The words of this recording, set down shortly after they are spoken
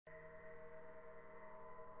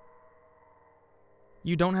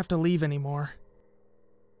You don't have to leave anymore.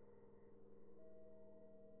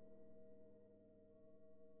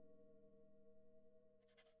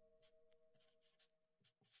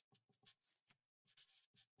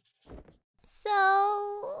 So,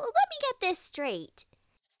 let me get this straight.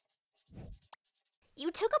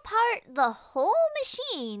 You took apart the whole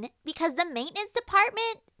machine because the maintenance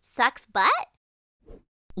department sucks butt?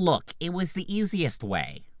 Look, it was the easiest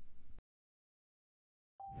way.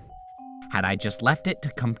 Had I just left it to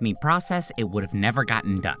company process, it would have never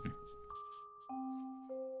gotten done.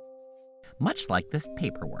 Much like this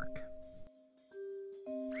paperwork.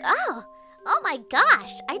 Oh my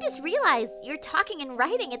gosh, I just realized you're talking and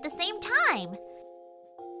writing at the same time.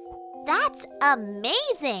 That's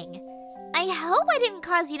amazing. I hope I didn't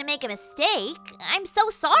cause you to make a mistake. I'm so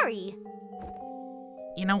sorry.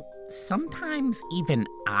 You know, sometimes even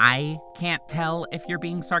I can't tell if you're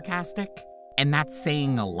being sarcastic, and that's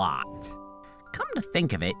saying a lot. Come to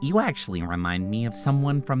think of it, you actually remind me of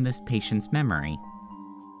someone from this patient's memory.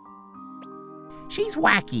 She's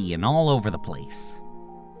wacky and all over the place.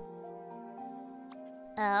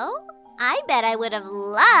 Oh, I bet I would have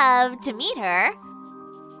loved to meet her.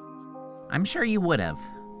 I'm sure you would have.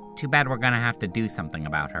 Too bad we're gonna have to do something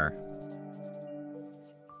about her.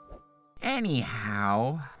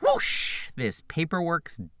 Anyhow, whoosh! This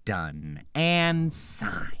paperwork's done and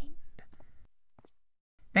signed.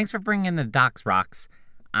 Thanks for bringing the docs, Rox.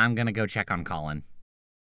 I'm gonna go check on Colin.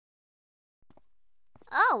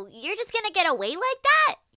 Oh, you're just gonna get away like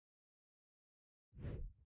that?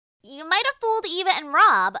 You might have fooled Eva and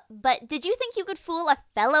Rob, but did you think you could fool a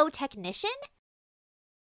fellow technician?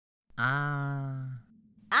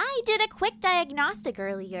 I did a quick diagnostic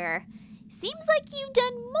earlier. Seems like you've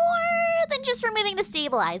done more than just removing the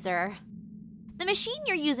stabilizer. The machine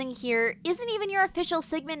you're using here isn't even your official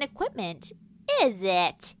Sigmund equipment, is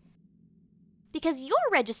it? Because your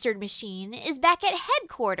registered machine is back at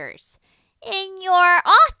headquarters, in your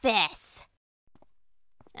office.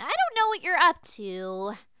 I don't know what you're up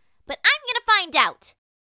to, but I'm gonna find out.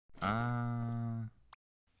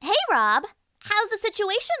 Hey, Rob. How's the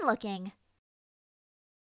situation looking?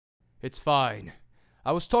 It's fine.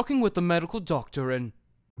 I was talking with the medical doctor and...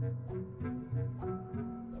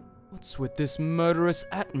 What's with this murderous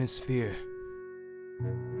atmosphere?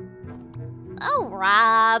 Oh,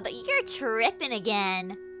 Rob, you're tripping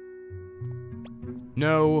again.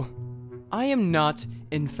 No, I am not,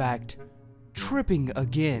 in fact, tripping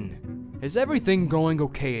again. Is everything going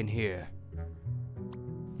okay in here?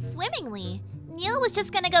 Swimmingly. Neil was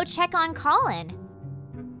just gonna go check on Colin.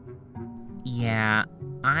 Yeah,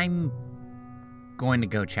 I'm going to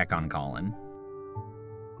go check on Colin.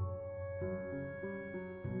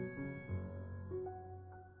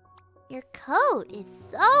 Your coat is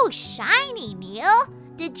so shiny, Neil.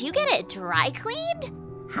 Did you get it dry cleaned?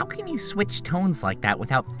 How can you switch tones like that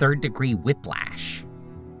without third-degree whiplash?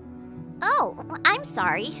 Oh, I'm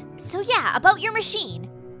sorry. So yeah, about your machine.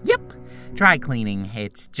 Yep, dry cleaning,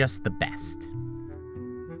 it's just the best.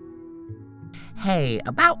 Hey,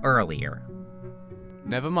 about earlier.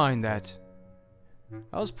 Never mind that.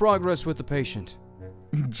 How's progress with the patient?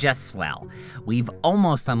 Just swell. We've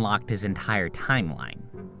almost unlocked his entire timeline.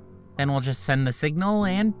 Then we'll just send the signal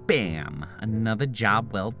and bam, another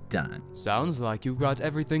job well done. Sounds like you've got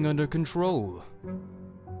everything under control.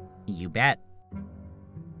 You bet.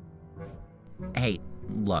 Hey,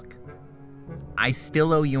 look. I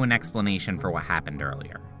still owe you an explanation for what happened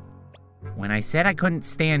earlier. When I said I couldn't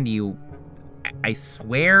stand you, I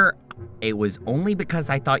swear it was only because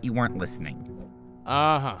I thought you weren't listening.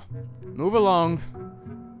 Move along.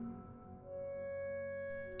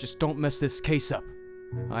 Just don't mess this case up.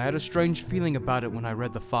 I had a strange feeling about it when I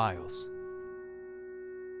read the files.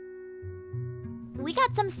 We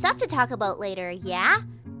got some stuff to talk about later, yeah?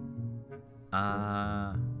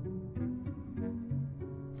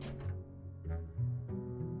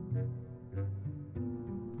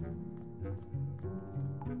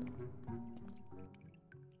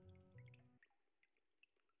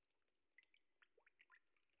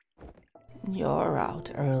 You're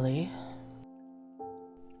out early.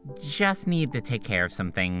 Just need to take care of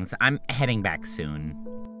some things. I'm heading back soon.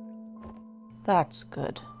 That's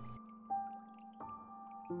good.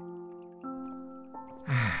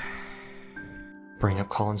 Bring up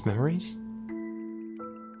Colin's memories?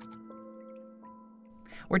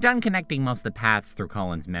 We're done connecting most of the paths through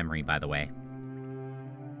Colin's memory, by the way.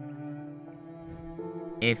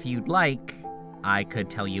 If you'd like, I could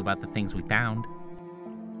tell you about the things we found.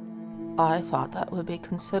 I thought that would be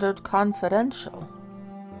considered confidential.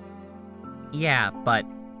 Yeah, but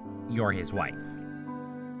you're his wife.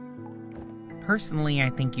 Personally, I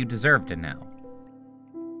think you deserve to know.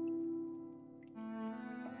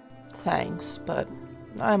 Thanks, but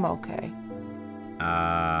I'm okay.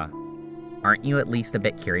 Aren't you at least a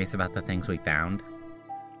bit curious about the things we found?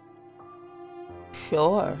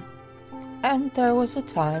 Sure. And there was a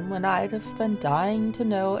time when I'd have been dying to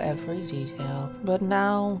know every detail, but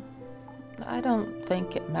now I don't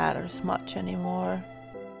think it matters much anymore.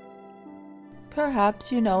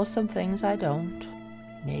 Perhaps you know some things I don't.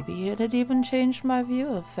 Maybe it'd even changed my view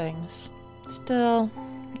of things. Still,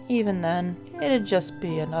 even then, it'd just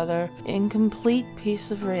be another incomplete piece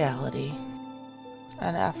of reality.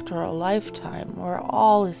 And after a lifetime where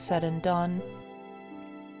all is said and done,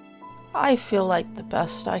 I feel like the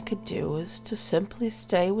best I could do is to simply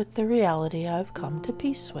stay with the reality I've come to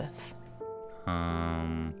peace with.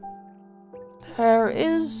 There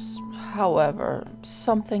is, however,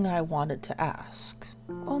 something I wanted to ask,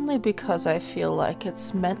 only because I feel like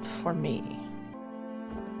it's meant for me.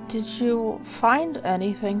 Did you find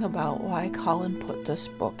anything about why Colin put this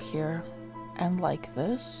book here, and like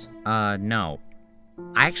this? No.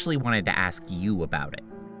 I actually wanted to ask you about it.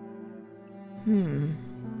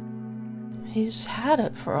 He's had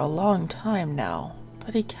it for a long time now,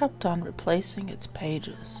 but he kept on replacing its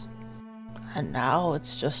pages. And now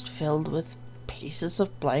it's just filled with pieces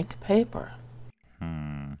of blank paper.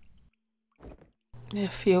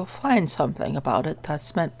 If you find something about it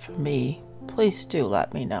that's meant for me, please do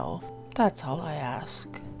let me know. That's all I ask.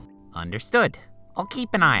 Understood. I'll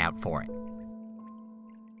keep an eye out for it.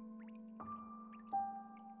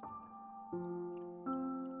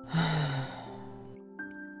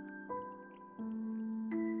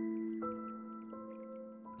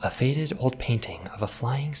 A faded old painting of a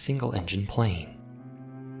flying single-engine plane.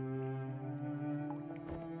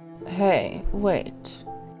 Hey, wait.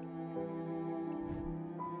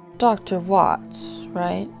 Dr. Watts,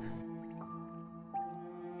 right?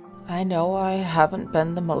 I know I haven't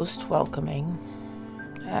been the most welcoming,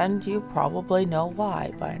 and you probably know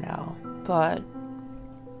why by now, but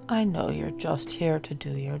I know you're just here to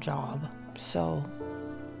do your job, so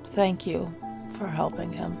thank you for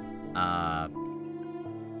helping him.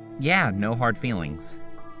 Yeah, no hard feelings.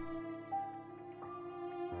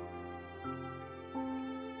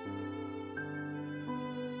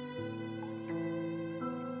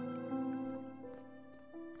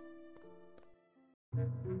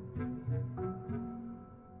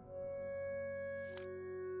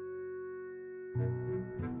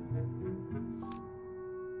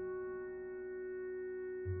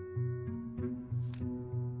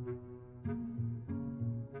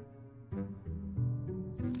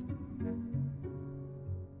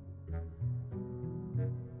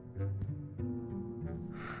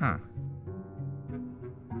 Huh.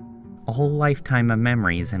 A whole lifetime of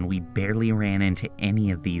memories, and we barely ran into any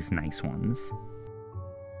of these nice ones.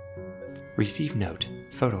 Receive note.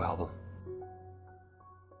 Photo album.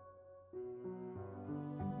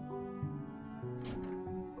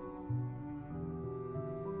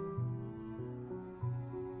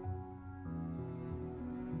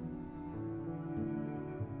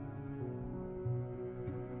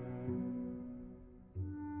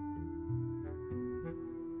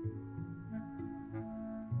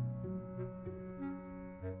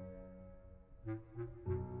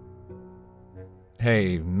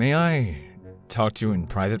 Hey, may I talk to you in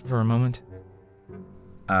private for a moment?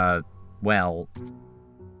 Well...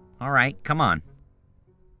 Alright, come on.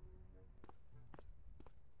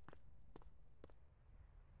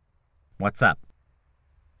 What's up?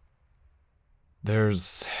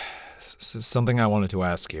 There's something I wanted to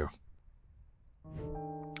ask you.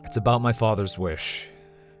 It's about my father's wish,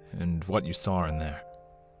 and what you saw in there.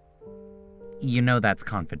 You know that's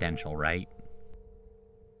confidential, right?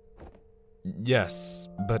 Yes,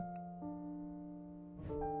 but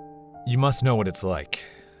you must know what it's like,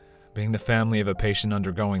 being the family of a patient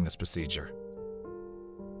undergoing this procedure.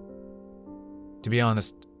 To be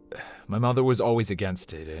honest, my mother was always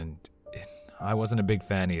against it, and I wasn't a big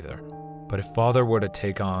fan either. But if Father were to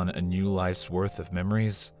take on a new life's worth of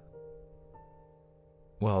memories,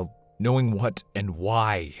 well, knowing what and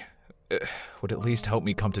why would at least help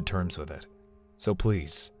me come to terms with it. So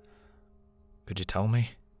please, could you tell me?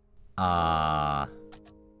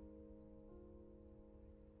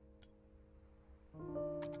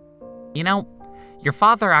 You know, your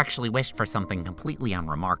father actually wished for something completely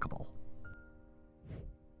unremarkable.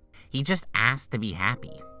 He just asked to be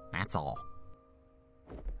happy, that's all.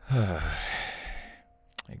 I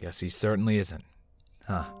guess he certainly isn't,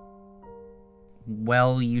 huh?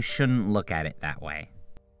 Well, you shouldn't look at it that way.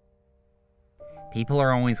 People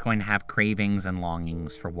are always going to have cravings and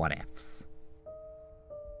longings for what-ifs.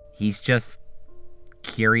 He's just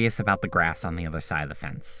curious about the grass on the other side of the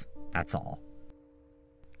fence, that's all.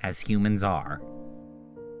 as humans are.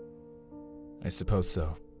 I suppose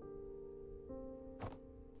so.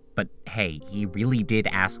 But hey, he really did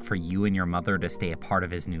ask for you and your mother to stay a part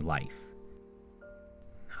of his new life.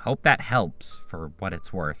 Hope that helps for what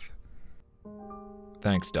it's worth.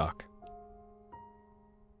 Thanks, Doc.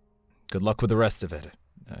 Good luck with the rest of it.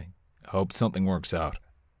 I hope something works out.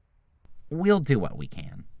 We'll do what we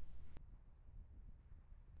can.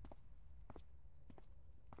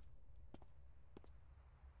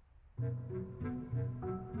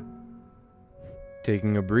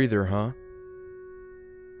 Taking a breather, huh?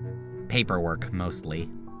 Paperwork, mostly.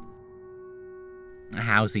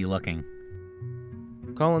 How's he looking?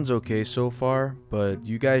 Colin's okay so far, but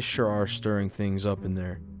you guys sure are stirring things up in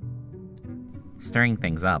there. Stirring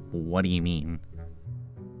things up? What do you mean?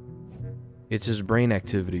 It's his brain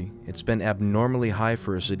activity. It's been abnormally high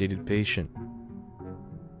for a sedated patient.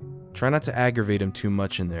 Try not to aggravate him too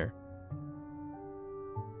much in there.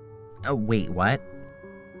 Oh, wait, what?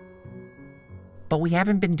 But we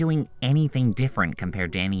haven't been doing anything different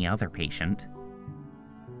compared to any other patient.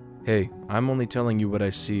 Hey, I'm only telling you what I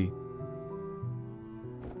see.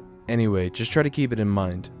 Anyway, just try to keep it in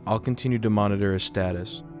mind. I'll continue to monitor his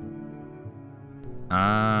status.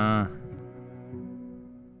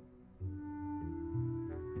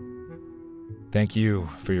 Thank you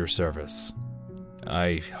for your service.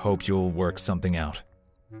 I hope you'll work something out.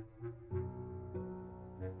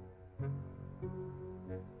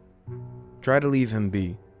 Try to leave him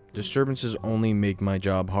be. Disturbances only make my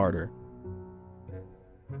job harder.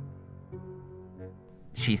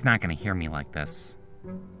 She's not gonna hear me like this.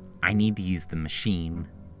 I need to use the machine.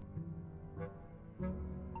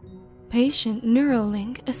 Patient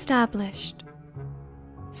Neuralink established.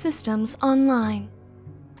 Systems online.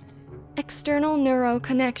 External neuro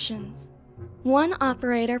connections. One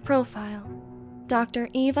operator profile. Dr.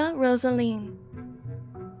 Eva Rosaline.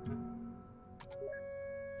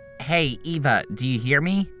 Hey, Eva, do you hear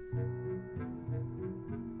me?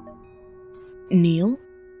 Neil?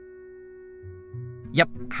 Yep,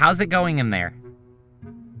 how's it going in there?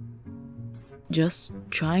 Just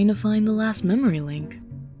trying to find the last memory link.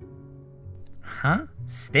 Huh?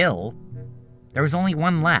 Still? There was only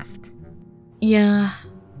one left. Yeah,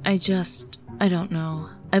 I don't know.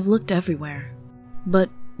 I've looked everywhere. But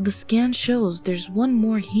the scan shows there's one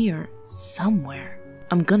more here, somewhere.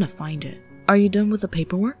 I'm gonna find it. Are you done with the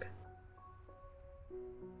paperwork?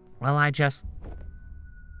 Well,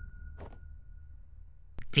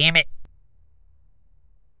 Damn it!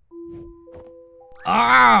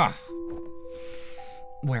 Ah!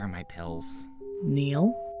 Where are my pills?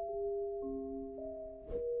 Neil?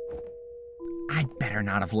 I'd better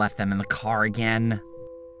not have left them in the car again.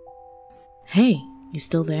 Hey, you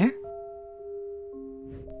still there?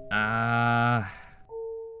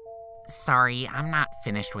 Sorry, I'm not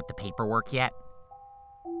finished with the paperwork yet.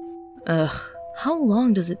 Ugh, how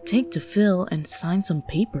long does it take to fill and sign some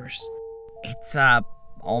papers? It's,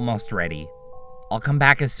 almost ready. I'll come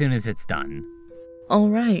back as soon as it's done.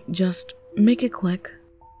 Alright, just make it quick.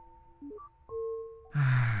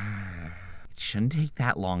 It shouldn't take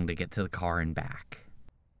that long to get to the car and back.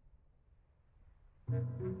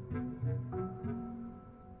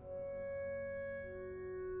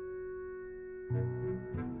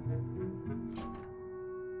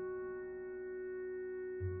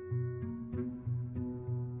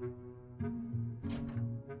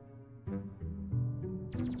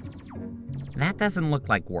 That doesn't look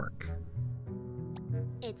like work.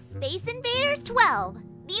 It's Space Invaders 12,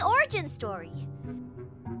 the origin story.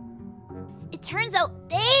 It turns out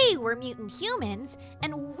they were mutant humans,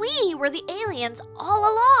 and we were the aliens all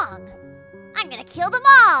along. I'm gonna kill them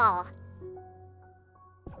all!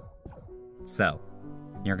 So,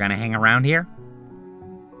 you're gonna hang around here?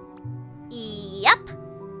 Yep.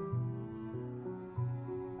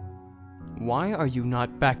 Why are you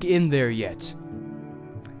not back in there yet?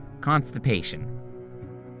 Constipation.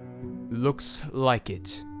 Looks like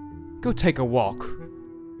it. Go take a walk.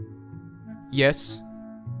 Yes?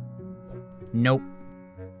 Nope.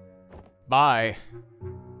 Bye.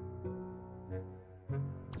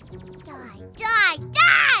 Die, die,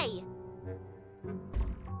 die!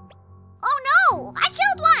 Oh no! I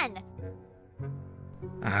killed one!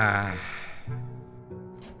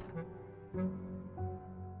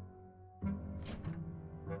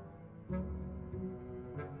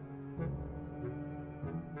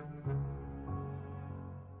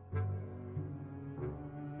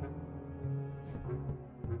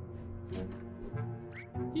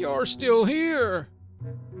 You're still here.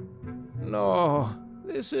 No,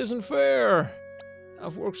 this isn't fair.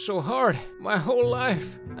 I've worked so hard my whole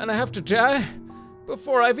life, and I have to die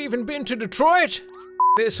before I've even been to Detroit?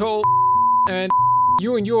 this whole and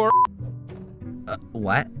you and your...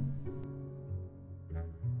 What?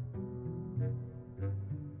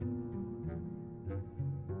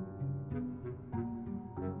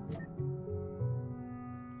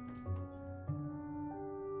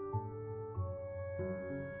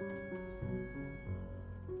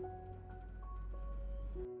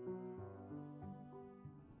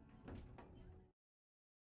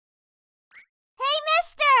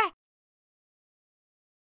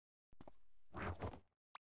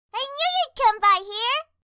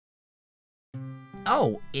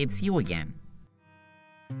 Oh, it's you again.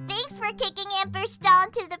 Thanks for kicking Amberstall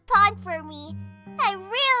into the pond for me. I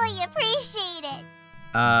really appreciate it.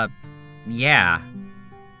 Yeah.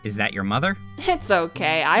 Is that your mother? It's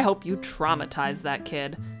okay. I hope you traumatized that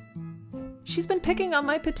kid. She's been picking on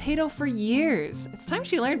my potato for years. It's time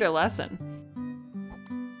she learned her lesson.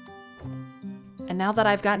 And now that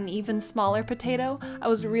I've got an even smaller potato, I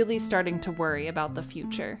was really starting to worry about the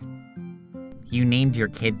future. You named your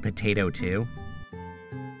kid Potato too?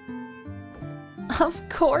 Of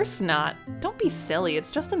course not. Don't be silly,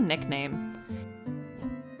 it's just a nickname.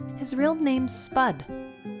 His real name's Spud.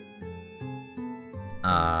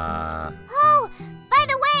 Oh, by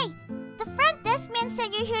the way, the front desk man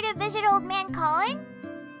said you're here to visit old man Colin?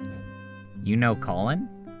 You know Colin?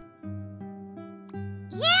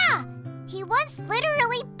 Yeah! He once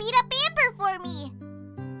literally beat up Amber for me.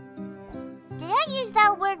 Did I use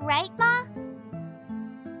that word right, Ma?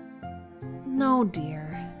 No,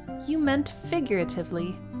 dear. You meant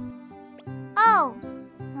figuratively. Oh.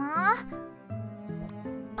 Huh?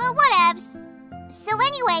 But whatevs. So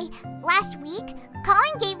anyway, last week,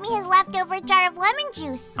 Colin gave me his leftover jar of lemon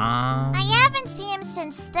juice. I haven't seen him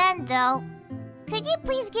since then, though. Could you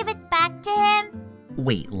please give it back to him?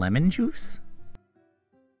 Wait, lemon juice?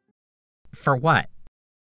 For what?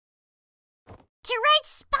 To write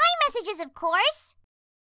spy messages, of course.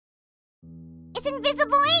 It's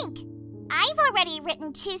invisible ink. I've already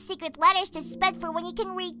written 2 secret letters to Spud for when he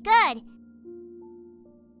can read good.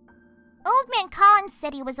 Old man Colin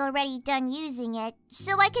said he was already done using it,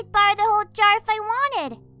 so I could borrow the whole jar if I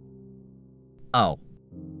wanted. Oh.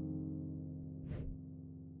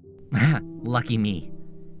 Lucky me.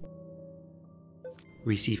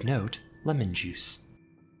 Receive note, lemon juice.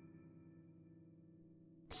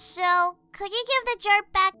 So, could you give the jar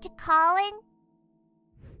back to Colin?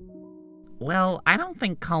 Well, I don't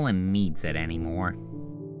think Colin needs it anymore.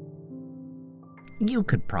 You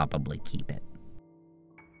could probably keep it.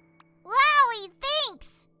 Wowie,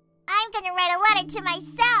 thanks! I'm gonna write a letter to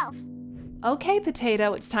myself. Okay,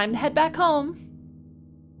 Potato, it's time to head back home.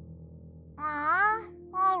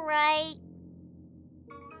 Alright.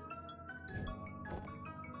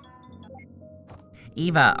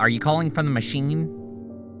 Eva, are you calling from the machine?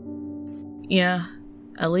 Yeah,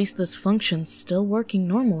 at least this function's still working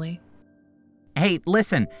normally. Hey,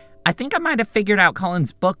 listen, I think I might have figured out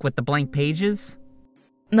Colin's book with the blank pages.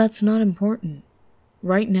 That's not important.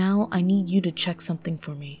 Right now, I need you to check something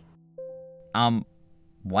for me.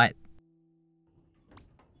 What?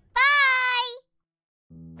 Bye!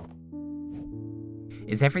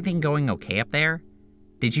 Is everything going okay up there?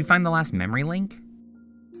 Did you find the last memory link?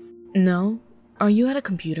 No. Are you at a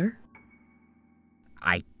computer?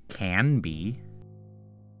 I can be.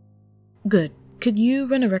 Good. Could you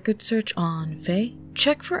run a record search on Faye?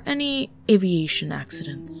 Check for any aviation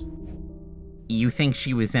accidents. You think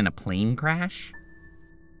she was in a plane crash?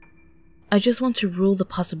 I just want to rule the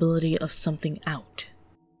possibility of something out.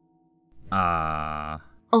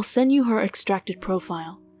 I'll send you her extracted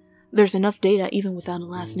profile. There's enough data even without a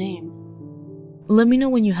last name. Let me know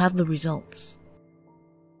when you have the results.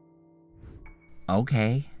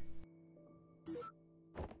 Okay.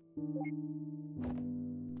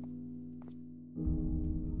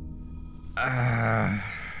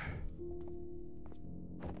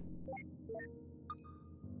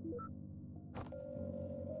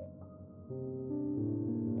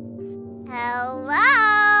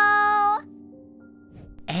 Hello?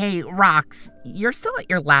 Hey, Rox, you're still at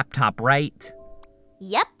your laptop, right?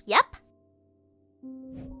 Yep.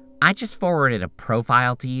 I just forwarded a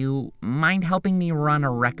profile to you. Mind helping me run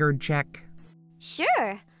a record check?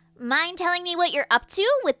 Sure. Mind telling me what you're up to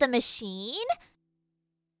with the machine?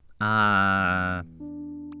 Okie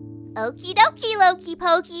dokie, Loki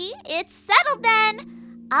Pokey. It's settled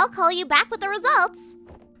then. I'll call you back with the results.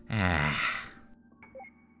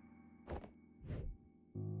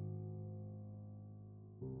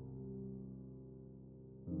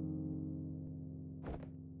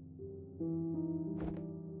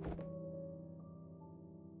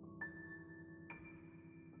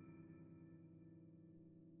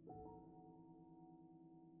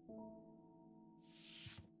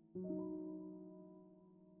 Hey,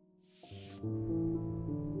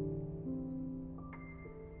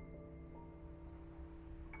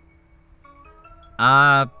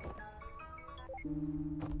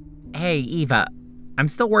 Eva. I'm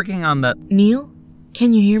still working on the... Neil?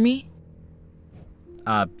 Can you hear me?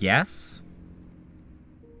 Yes?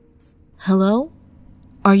 Hello?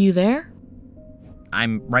 Are you there?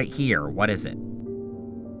 I'm right here. What is it?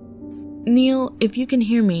 Neil, if you can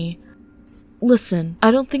hear me, listen,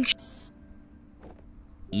 I don't think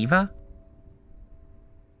Eva?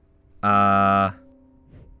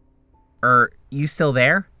 You still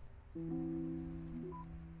there?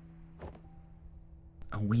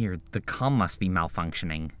 Oh, weird. The comm must be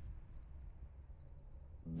malfunctioning.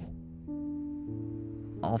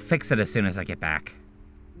 I'll fix it as soon as I get back.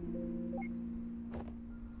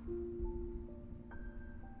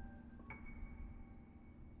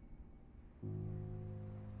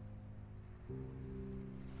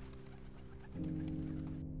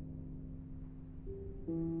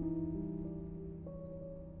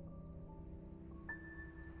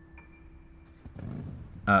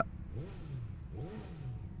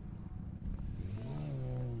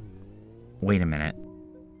 Wait a minute.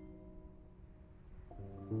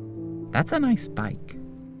 That's a nice bike.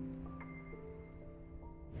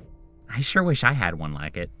 I sure wish I had one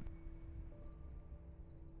like it.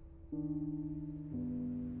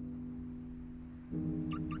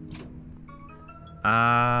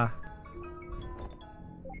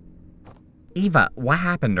 Eva, what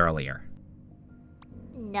happened earlier?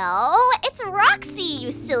 No, it's Roxie,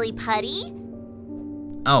 you silly putty.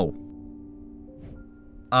 Oh.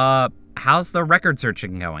 How's the record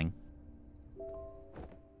searching going?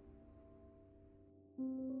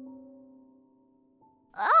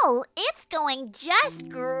 Oh, it's going just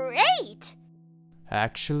great.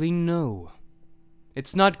 Actually, no.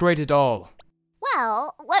 It's not great at all.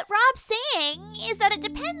 Well, what Rob's saying is that it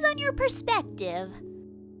depends on your perspective.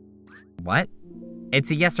 What?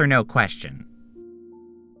 It's a yes or no question.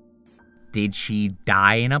 Did she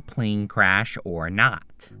die in a plane crash or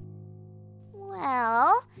not?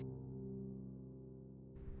 Well...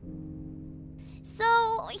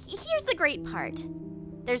 So, here's the great part.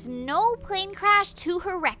 There's no plane crash to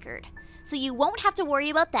her record, so you won't have to worry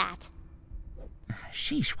about that.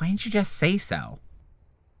 Sheesh, why didn't you just say so?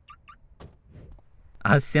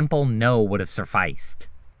 A simple no would have sufficed.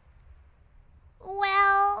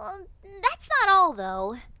 Well, that's not all,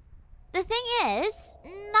 though. The thing is,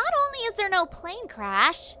 not only is there no plane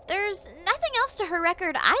crash, there's nothing else to her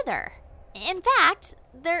record either. In fact,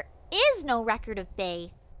 there is no record of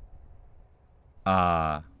Faye.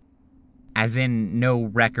 As in no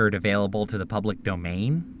record available to the public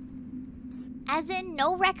domain? As in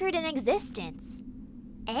no record in existence.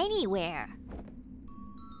 Anywhere.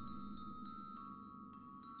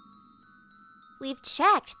 We've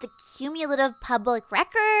checked the cumulative public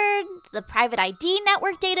record, the private ID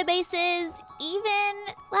network databases,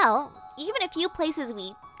 even a few places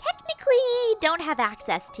we technically don't have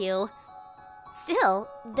access to. Still,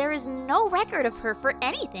 there is no record of her for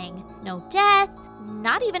anything. No death,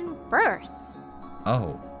 not even birth.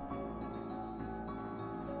 Oh.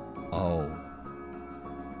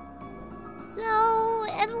 So,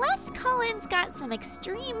 unless Colin's got some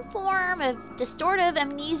extreme form of distortive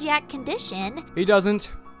amnesiac condition... He doesn't.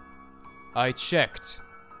 I checked.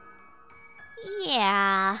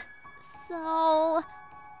 Yeah, so...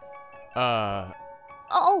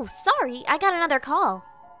 Oh, sorry, I got another call.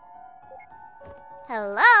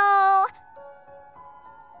 Hello?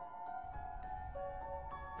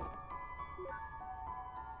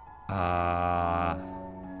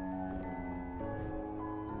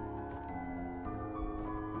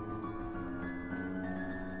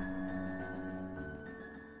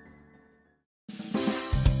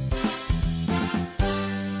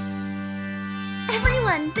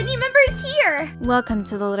 Everyone, the new member is here! Welcome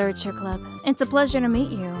to the Literature Club. It's a pleasure to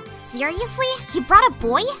meet you. Seriously? You brought a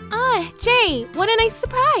boy? Jay, what a nice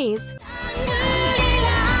surprise!